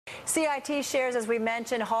CIT shares, as we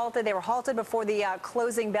mentioned, halted. They were halted before the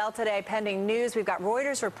closing bell today, pending news. We've got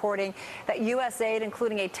Reuters reporting that U.S. aid,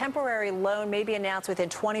 including a temporary loan, may be announced within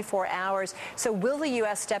 24 hours. So will the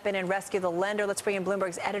U.S. step in and rescue the lender? Let's bring in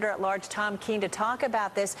Bloomberg's editor-at-large, Tom Keene, to talk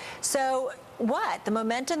about this. So what? The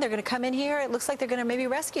momentum, they're going to come in here? It looks like they're going to maybe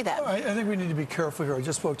rescue them. I think we need to be careful here. I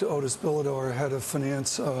just spoke to Otis Bilodeau, head of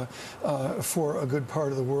finance for a good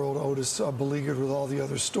part of the world. Otis beleaguered with all the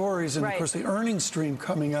other stories. And, of course, the earnings stream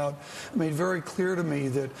coming out made very clear to me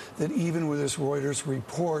that even with this Reuters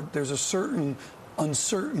report, there's a certain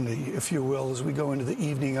uncertainty, if you will, as we go into the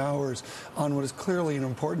evening hours on what is clearly an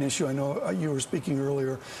important issue. I know you were speaking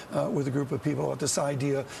earlier with a group of people about this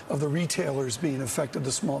idea of the retailers being affected,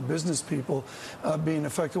 the small business people being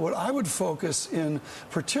affected. What I would focus in,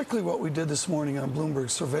 particularly what we did this morning on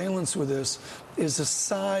Bloomberg surveillance with this, is the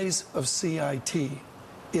size of CIT.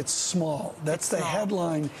 It's small. That's the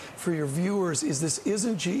headline for your viewers. Is this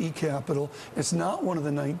isn't GE Capital. It's not one of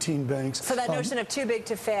the 19 banks. So that notion of too big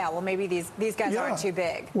to fail. Well, maybe these guys aren't too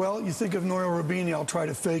big. Well, you think of Nouriel Roubini, I'll try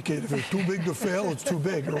to fake it. If it's too big to fail, it's too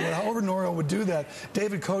big. Or however Nouriel would do that.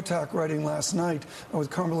 David Kotak writing last night with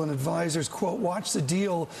Cumberland Advisors, quote, watch the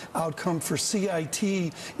deal outcome for CIT.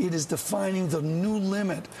 It is defining the new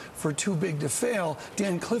limit for too big to fail.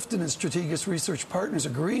 Dan Clifton and Strategic Research Partners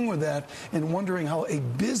agreeing with that and wondering how a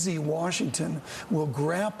busy Washington will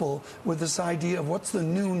grapple with this idea of what's the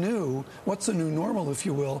new, what's the new normal, if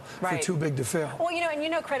you will, for too big to fail. Well,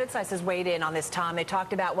 and Credit Suisse has weighed in on this, Tom. They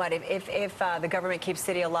talked about if the government keeps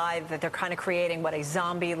Citi alive, that they're kind of creating a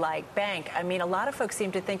zombie-like bank. I mean, a lot of folks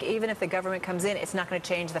seem to think even if the government comes in, it's not going to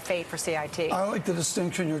change the fate for CIT. I like the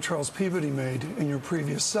distinction your Charles Peabody made in your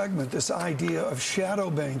previous segment, this idea of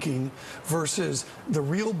shadow banking versus the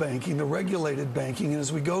real banking, the regulated banking. And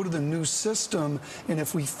as we go to the new system, and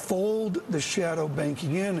if we fold the shadow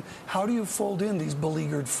banking in, how do you fold in these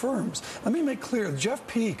beleaguered firms? Let me make clear, Jeff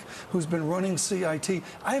Peake, who's been running CIT,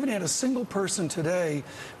 I haven't had a single person today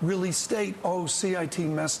really state, oh, CIT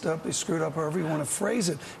messed up, they screwed up, however you want to phrase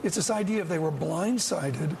it. It's this idea of they were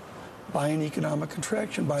blindsided by an economic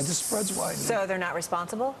contraction, by the spreads widening. So they're not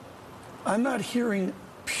responsible? I'm not hearing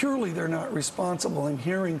purely they're not responsible. I'm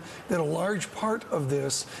hearing that a large part of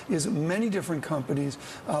this is many different companies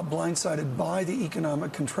blindsided by the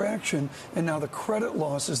economic contraction and now the credit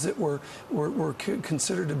losses that were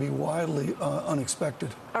considered to be wildly unexpected.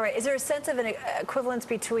 All right. Is there a sense of an equivalence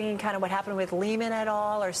between kind of what happened with Lehman at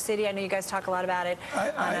all or Citi? I know you guys talk a lot about it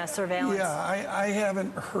on surveillance. Yeah, I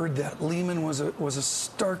haven't heard that. Lehman was a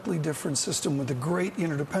starkly different system with a great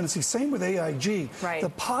interdependency. Same with AIG. Right. The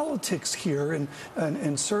politics here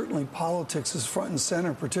and certainly politics is front and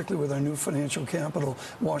center, particularly with our new financial capital,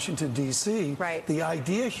 Washington, D.C. Right. The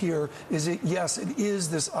idea here is that, yes, it is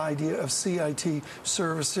this idea of CIT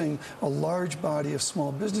servicing a large body of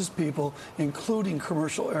small business people, including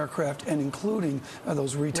commercial aircraft and including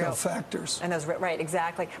those retail factors. And those, right,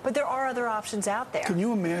 exactly. But there are other options out there. Can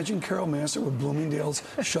you imagine Carol Massar with Bloomingdale's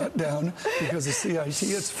shut down because of CIT?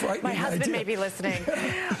 It's frightening. My husband may be listening.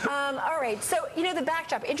 All right. So, the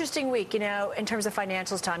backdrop, interesting week, in terms of financials,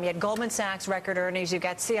 Tom. You had Goldman Sachs record earnings. You've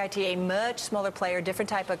got CIT, a much smaller player, different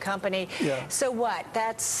type of company. Yeah. So what?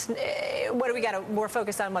 What do we got? More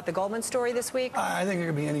focus on the Goldman story this week? I think there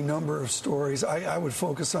could be any number of stories. I would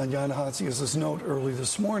focus on Jan Hatzius' note early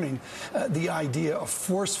this morning, the idea of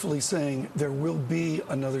forcefully saying there will be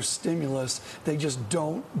another stimulus. They just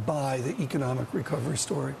don't buy the economic recovery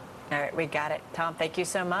story. All right, we got it. Tom, thank you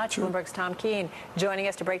so much. Sure. Bloomberg's Tom Keene joining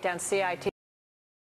us to break down CIT.